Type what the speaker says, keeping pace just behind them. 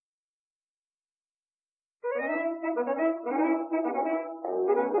Boys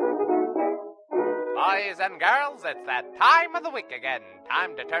and girls, it's that time of the week again.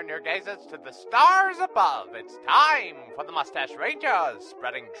 Time to turn your gazes to the stars above. It's time for the Mustache Rangers,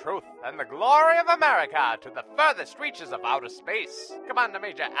 spreading truth and the glory of America to the furthest reaches of outer space. Commander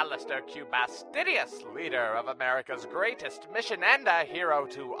Major Alistair Q. Bastidius, leader of America's greatest mission and a hero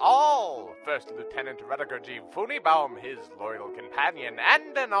to all. First Lieutenant Rediger G. Funibaum, his loyal companion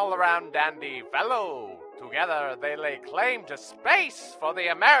and an all-around dandy fellow. Together, they lay claim to space for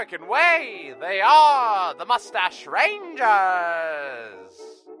the American way. They are the Mustache Rangers.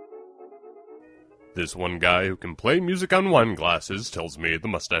 This one guy who can play music on wine glasses tells me the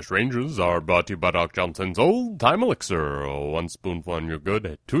Mustache Rangers are brought to you by Doc Johnson's old-time elixir. 1 spoonful and you're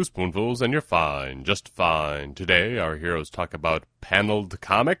good, 2 spoonfuls and you're fine, just fine. Today, our heroes talk about paneled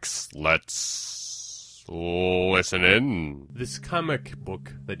comics. Let's listen in. This comic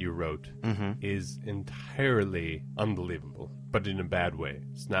book that you wrote is entirely unbelievable, but in a bad way.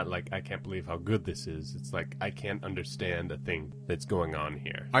 It's not like, I can't believe how good this is. It's like, I can't understand a thing that's going on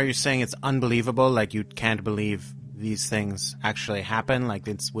here. Are you saying it's unbelievable, like you can't believe these things actually happen, like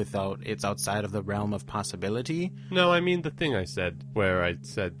it's outside of the realm of possibility? No, I mean the thing I said, where I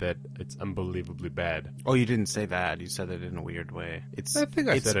said that it's unbelievably bad. Oh, you didn't say that. You said it in a weird way. I think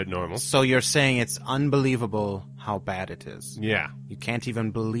I said it normal. So you're saying it's unbelievable how bad it is. Yeah. You can't even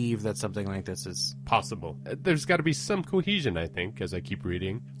believe that something like this is possible. There's got to be some cohesion, I think, as I keep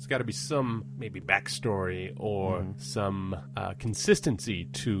reading. There's got to be some maybe backstory or some consistency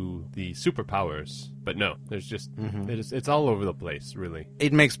to the superpowers. But no, there's just, it's all over the place, really.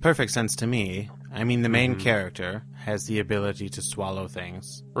 It makes perfect sense to me. I mean, the main character has the ability to swallow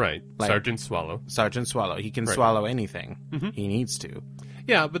things. Right. Like Sergeant Swallow. Sergeant Swallow. He can swallow anything. He needs to.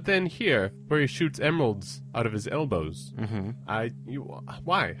 Yeah, but then here, where he shoots emeralds out of his elbows,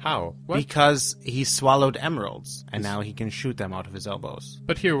 why? How? What? Because he swallowed emeralds, and now he can shoot them out of his elbows.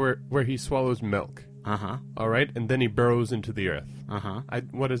 But here, where he swallows milk. All right, and then he burrows into the earth.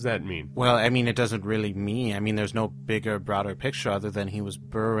 What does that mean? Well, I mean, it doesn't really mean. I mean, there's no bigger, broader picture other than he was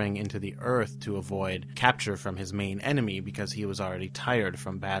burrowing into the earth to avoid capture from his main enemy because he was already tired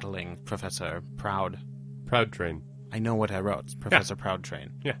from battling Professor Proudtrain. I know what I wrote. It's Professor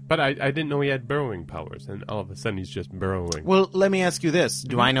Proudtrain. Yeah, but I didn't know he had burrowing powers, and all of a sudden he's just burrowing. Well, let me ask you this.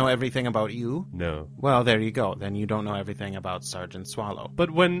 Do I know everything about you? No. Well, there you go. Then you don't know everything about Sergeant Swallow.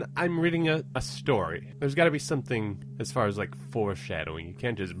 But when I'm reading a story, there's got to be something as far as, like, foreshadowing. You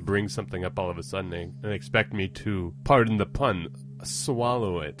can't just bring something up all of a sudden and expect me to, pardon the pun,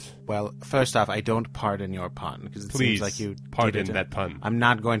 swallow it. Well, first off, I don't pardon your pun, because it seems like you pardon that pun. I'm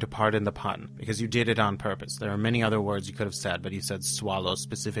not going to pardon the pun, because you did it on purpose. There are many other words you could have said, but you said swallow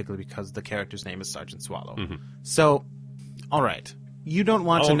specifically because the character's name is Sergeant Swallow. So, all right. You don't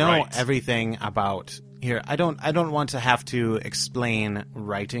want to know everything about... Here, I don't want to have to explain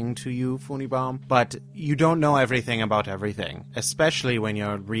writing to you, Funibaum, but you don't know everything about everything, especially when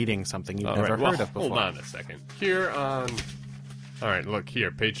you're reading something you've never heard of before. Hold on a second. Here on... All right, look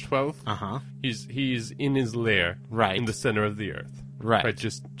here, page 12. He's in his lair, in the center of the earth. Right,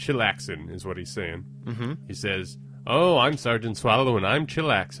 just chillaxing is what he's saying. He says, "Oh, I'm Sergeant Swallow, and I'm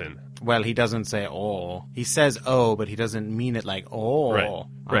chillaxing." Well, he doesn't say "oh." He says "oh," but he doesn't mean it like "oh."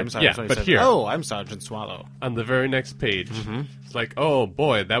 Right. So he says, here, "Oh, I'm Sergeant Swallow." On the very next page, it's like, "Oh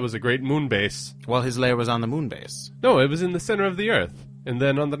boy, that was a great moon base." Well, his lair was on the moon base. No, it was in the center of the earth, and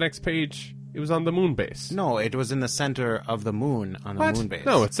then on the next page. It was on the moon base. No, it was in the center of the moon on the moon base.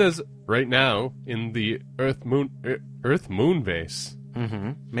 No, it says right now in the Earth moon base.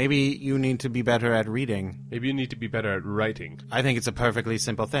 Maybe you need to be better at reading. Maybe you need to be better at writing. I think it's a perfectly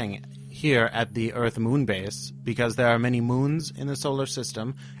simple thing. Here at the Earth moon base, because there are many moons in the solar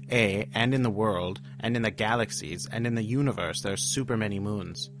system, and in the world, and in the galaxies, and in the universe, there are super many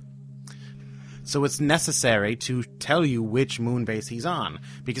moons. So it's necessary to tell you which moon base he's on.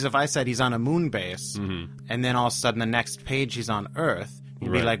 Because if I said he's on a moon base, and then all of a sudden the next page he's on Earth,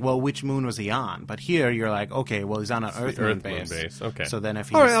 you'd be like, well, which moon was he on? But here you're like, okay, well, he's on an Earth moon base. Okay. So then if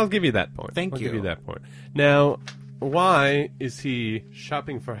he's... All right, I'll give you that point. I'll give you that point. Now, why is he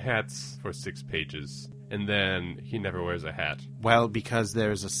shopping for hats for 6 pages, and then he never wears a hat? Well, because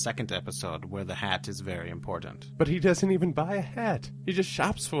there's a second episode where the hat is very important. But he doesn't even buy a hat. He just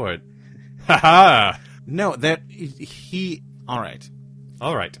shops for it. Ha-ha! No, that he... All right.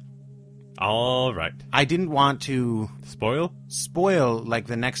 I didn't want to... Spoil, like,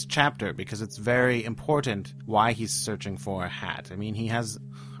 the next chapter, because it's very important why he's searching for a hat. I mean, he has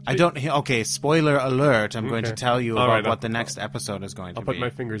I don't... Okay, spoiler alert. I'm going to tell you All about right, what the next episode is going to I'll be. put my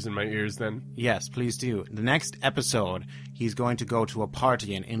fingers in my ears then. Yes, please do. The next episode, he's going to go to a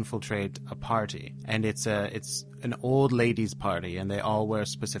party and infiltrate a party. And it's an old ladies' party, and they all wear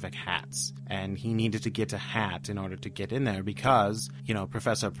specific hats. And he needed to get a hat in order to get in there because,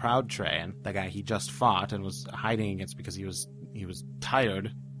 Professor Proudtrain, the guy he just fought and was hiding against because he was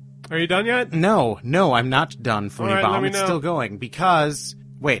tired. Are you done yet? No, I'm not done, Funny All right, Bomb. let me It's know. still going because...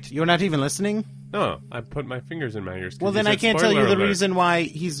 Wait, you're not even listening? No, I put my fingers in my ears. 'cause Well, you then I said can't tell you spoiler the alert. reason why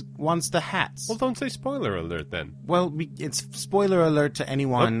he wants the hats. Well, don't say spoiler alert then. Well, it's spoiler alert to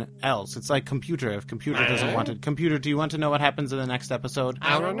anyone else. It's like Computer. If Computer doesn't want it... Computer, do you want to know what happens in the next episode?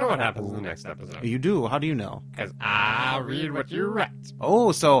 I don't know what happens in the next episode. You do? How do you know? Because I'll read what you write.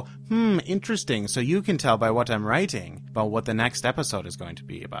 Oh, so, interesting. So you can tell by what I'm writing about what the next episode is going to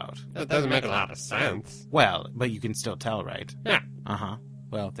be about. That doesn't make a lot of sense. Well, but you can still tell, right? Yeah. Uh-huh.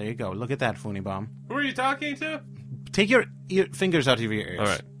 Well, there you go. Look at that, Funny Bomb. Who are you talking to? Take your fingers out of your ears. All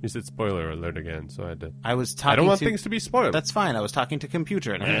right. You said spoiler alert again, so I had to... I was talking I don't want to... things to be spoiled. That's fine. I was talking to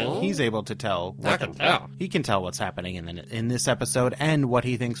Computer, and he's able to tell... I can tell. He can tell what's happening in this episode and what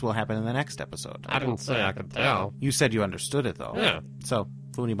he thinks will happen in the next episode. I didn't say I could tell. You said you understood it, though. Yeah. So,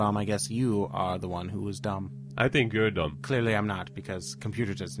 Funny Bomb, I guess you are the one who was dumb. I think you're dumb. Clearly I'm not, because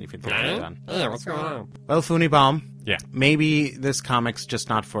Computer doesn't even think I'm done. Yeah, what's going on? Well, Funny Bomb, Yeah. maybe this comic's just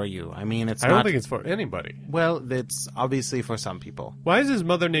not for you. I mean, it's I not... don't think it's for anybody. Well, it's obviously for some people. Why is his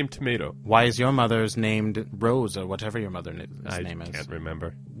mother named Tomato? Why is your mother's named Rose, or whatever your mother's name I is? can't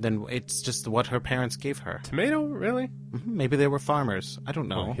remember. Then it's just what her parents gave her. Tomato? Really? Maybe they were farmers. I don't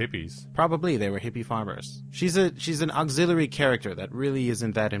know. Oh, hippies. Probably they were hippie farmers. She's an auxiliary character that really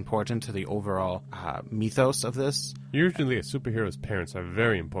isn't that important to the overall mythos of this. Usually a superhero's parents are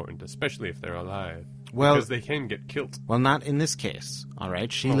very important, especially if they're alive. Well, because they can get killed. Well, not in this case. All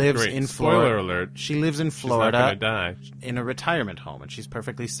right, she Oh, lives great. in Spoiler Florida. alert. She lives in She's not Florida gonna die. in a retirement home, and she's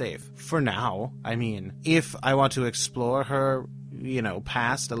perfectly safe for now. I mean, if I want to explore her,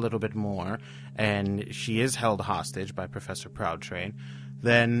 past a little bit more, and she is held hostage by Professor Proudtrain,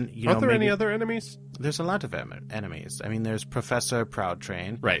 then Are there maybe any other enemies? there's a lot of enemies. I mean, there's Professor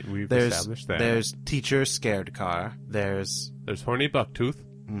Proudtrain. Right, we've There's established that. There's Teacher Scared Car. There's Horny Bucktooth.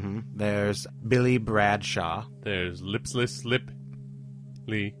 There's Billy Bradshaw. There's Lipsless Lip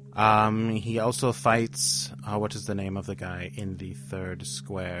Lee. He also fights. What is the name of the guy in the third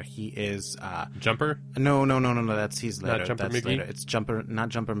square? He is. Jumper? No. That's he's later. Not Jumper That's McGee? later. It's not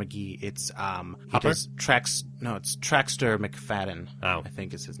Jumper McGee. It's He Hopper? does it's Trackster McFadden. Oh. I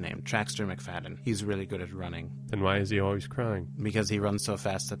think is his name. Trackster McFadden. He's really good at running Then why is he always crying? because he runs so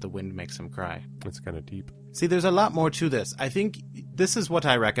fast that the wind makes him cry. That's kind of deep. See, there's a lot more to this. I think this is what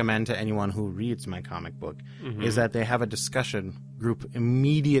I recommend to anyone who reads my comic book, is that they have a discussion group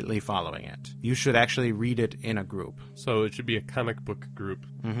immediately following it. You should actually read it in a group. So it should be a comic book group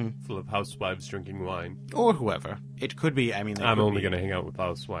full of housewives drinking wine. Or whoever. It could be, I mean... I'm only going to hang out with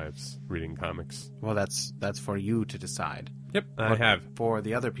housewives reading comics. Well, that's for you to decide. Yep, I have. For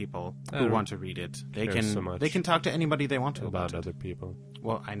the other people I who don't want to read it, they care can so much they can talk to anybody they want to About about it. other people.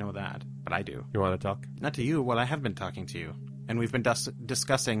 Well, I know that, but I do. You want to talk? Not to you. Well, I have been talking to you. And we've been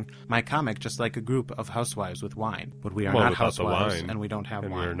discussing my comic just like a group of housewives with wine. But we are Well, not without the housewives, wine. and we don't have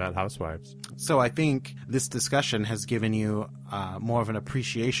And wine. we're not housewives. So I think this discussion has given you more of an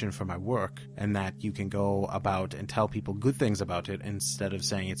appreciation for my work, and that you can go about and tell people good things about it instead of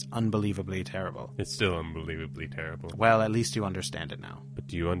saying it's unbelievably terrible. It's still unbelievably terrible. Well, at least you understand it now. But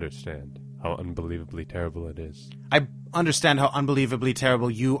do you understand how unbelievably terrible it is? I understand how unbelievably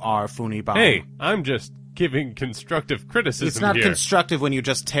terrible you are, Funibom. Hey, I'm just giving constructive criticism It's not here. constructive when you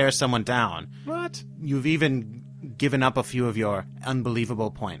just tear someone down. What? You've even given up a few of your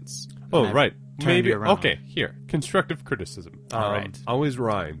unbelievable points. Oh, And I've right. turned Maybe. you around. Okay, here. Constructive criticism. All right. Always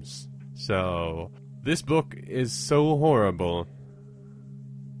rhymes. So, this book is so horrible.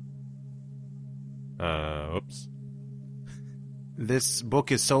 Oops. This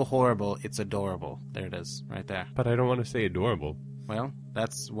book is so horrible, it's adorable. There it is, right there. But I don't want to say adorable. Well,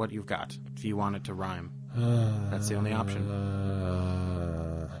 that's what you've got. If you want it to rhyme, that's the only option.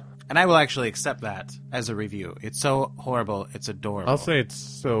 And I will actually accept that as a review. It's so horrible, it's adorable. I'll say it's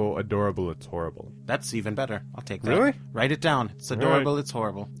so adorable, it's horrible. That's even better. I'll take that. Really? Write it down. It's adorable, it's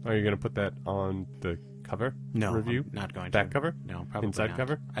horrible. Are you going to put that on the cover? No, Review? I'm not going to. Back cover? No, probably Inside not.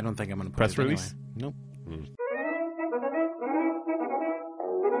 cover? I don't think I'm going to put Press it anyway. release? Nope.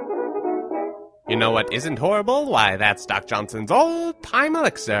 You know what isn't horrible? Why, that's Doc Johnson's old time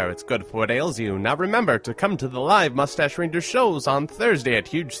elixir. It's good for what ails you. Now remember to come to the live Mustache Ranger shows on Thursday at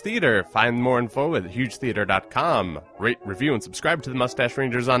Huge Theater. Find more info at hugetheater.com. Rate, review, and subscribe to the Mustache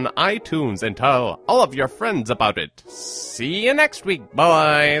Rangers on iTunes and tell all of your friends about it. See you next week,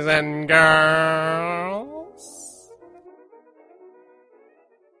 boys and girls.